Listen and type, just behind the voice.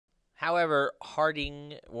However,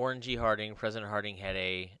 Warren G. Harding, President Harding had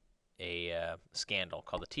a scandal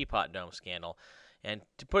called the Teapot Dome scandal. And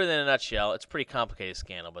to put it in a nutshell, it's a pretty complicated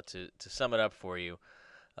scandal, but to sum it up for you,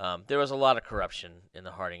 there was a lot of corruption in the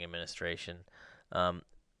Harding administration. Um,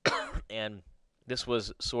 and this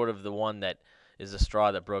was sort of the one that is the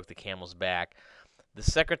straw that broke the camel's back. The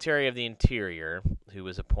Secretary of the Interior, who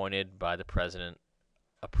was appointed by the president,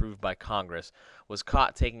 approved by Congress, was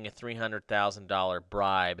caught taking a $300,000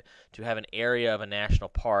 bribe to have an area of a national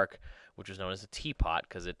park, which was known as a teapot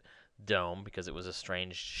because it was a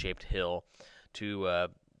strange shaped hill,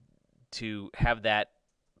 to have that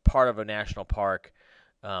part of a national park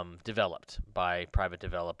developed by private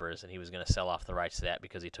developers, and he was going to sell off the rights to that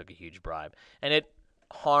because he took a huge bribe, and it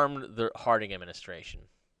harmed the Harding administration.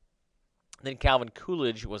 Then Calvin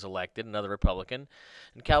Coolidge was elected, another Republican.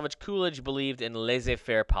 And Calvin Coolidge believed in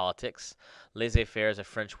laissez-faire politics. Laissez-faire is a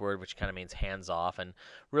French word which kind of means hands off. And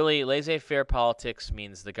really, laissez-faire politics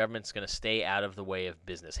means the government's going to stay out of the way of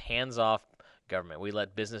business. Hands off government. We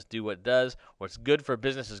let business do what it does. What's good for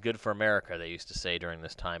business is good for America, they used to say during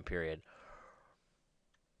this time period.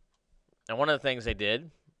 And one of the things they did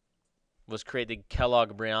was create the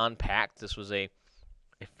Kellogg-Briand Pact. This was a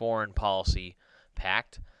foreign policy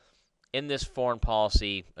pact. In this foreign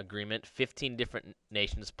policy agreement, 15 different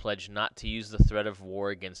nations pledged not to use the threat of war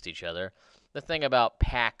against each other. The thing about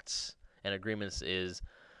pacts and agreements is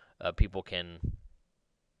people can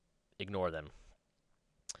ignore them.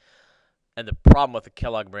 And the problem with the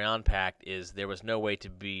Kellogg-Briand Pact is there was no way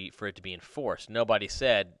for it to be enforced. Nobody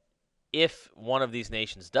said, if one of these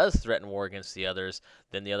nations does threaten war against the others,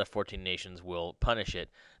 then the other 14 nations will punish it.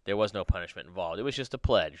 There was no punishment involved. It was just a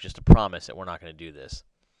pledge, just a promise that we're not going to do this.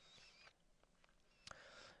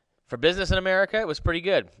 For business in America, it was pretty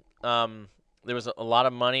good. There was a lot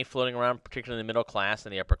of money floating around, particularly in the middle class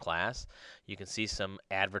and the upper class. You can see some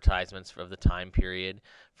advertisements of the time period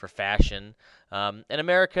for fashion. And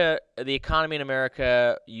America, the economy in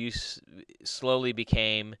America slowly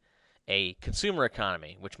became a consumer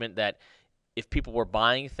economy, which meant that if people were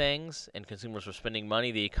buying things and consumers were spending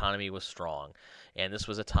money, the economy was strong. And this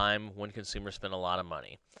was a time when consumers spent a lot of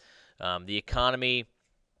money. The economy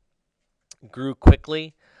grew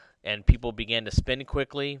quickly, and people began to spend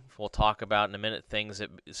quickly. We'll talk about in a minute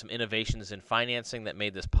some innovations in financing that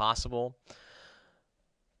made this possible.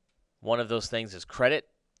 One of those things is credit,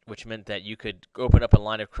 which meant that you could open up a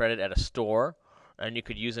line of credit at a store, and you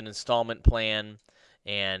could use an installment plan,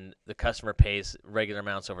 and the customer pays regular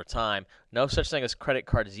amounts over time. No such thing as credit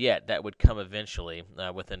cards yet. That would come eventually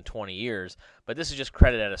within 20 years. But this is just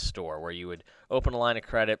credit at a store where you would open a line of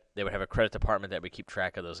credit. They would have a credit department that would keep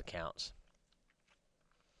track of those accounts.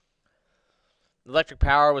 Electric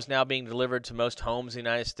power was now being delivered to most homes in the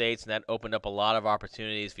United States, and that opened up a lot of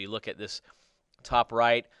opportunities. If you look at this top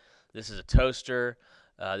right, this is a toaster,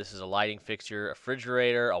 this is a lighting fixture, a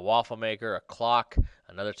refrigerator, a waffle maker, a clock,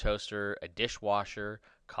 another toaster, a dishwasher,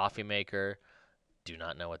 coffee maker. Do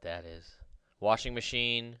not know what that is. Washing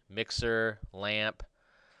machine, mixer, lamp.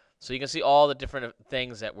 So you can see all the different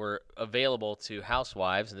things that were available to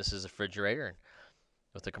housewives, and this is a refrigerator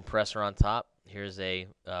with a compressor on top. Here's a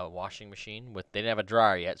washing machine. They didn't have a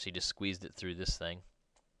dryer yet, so you just squeezed it through this thing.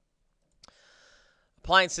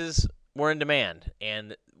 Appliances were in demand,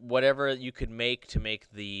 and whatever you could make to make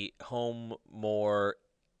the home more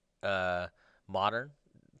modern,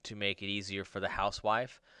 to make it easier for the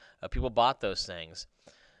housewife, people bought those things.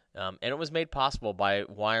 And it was made possible by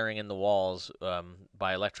wiring in the walls,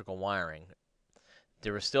 by electrical wiring.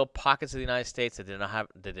 There were still pockets of the United States that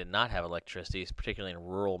did not have electricity, particularly in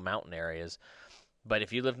rural mountain areas. But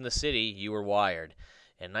if you lived in the city, you were wired.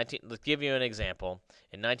 Let's give you an example.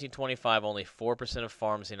 In 1925, only 4% of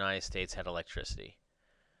farms in the United States had electricity.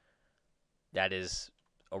 That is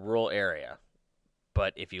a rural area.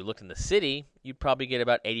 But if you looked in the city, you'd probably get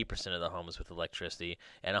about 80% of the homes with electricity,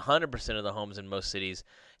 and 100% of the homes in most cities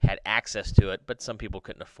had access to it, but some people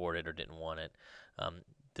couldn't afford it or didn't want it.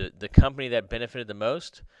 The company that benefited the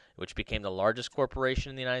most, which became the largest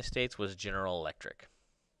corporation in the United States, was General Electric.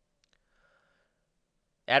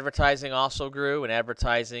 Advertising also grew. In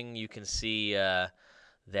advertising, you can see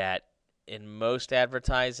that in most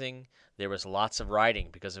advertising, there was lots of writing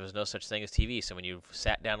because there was no such thing as TV. So when you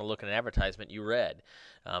sat down to look at an advertisement, you read.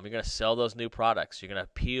 You're going to sell those new products. You're going to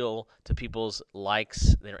appeal to people's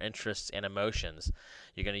likes, their interests, and emotions.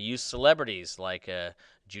 You're going to use celebrities like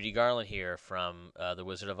Judy Garland here from The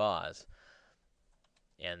Wizard of Oz.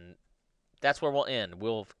 And that's where we'll end.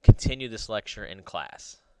 We'll continue this lecture in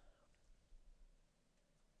class.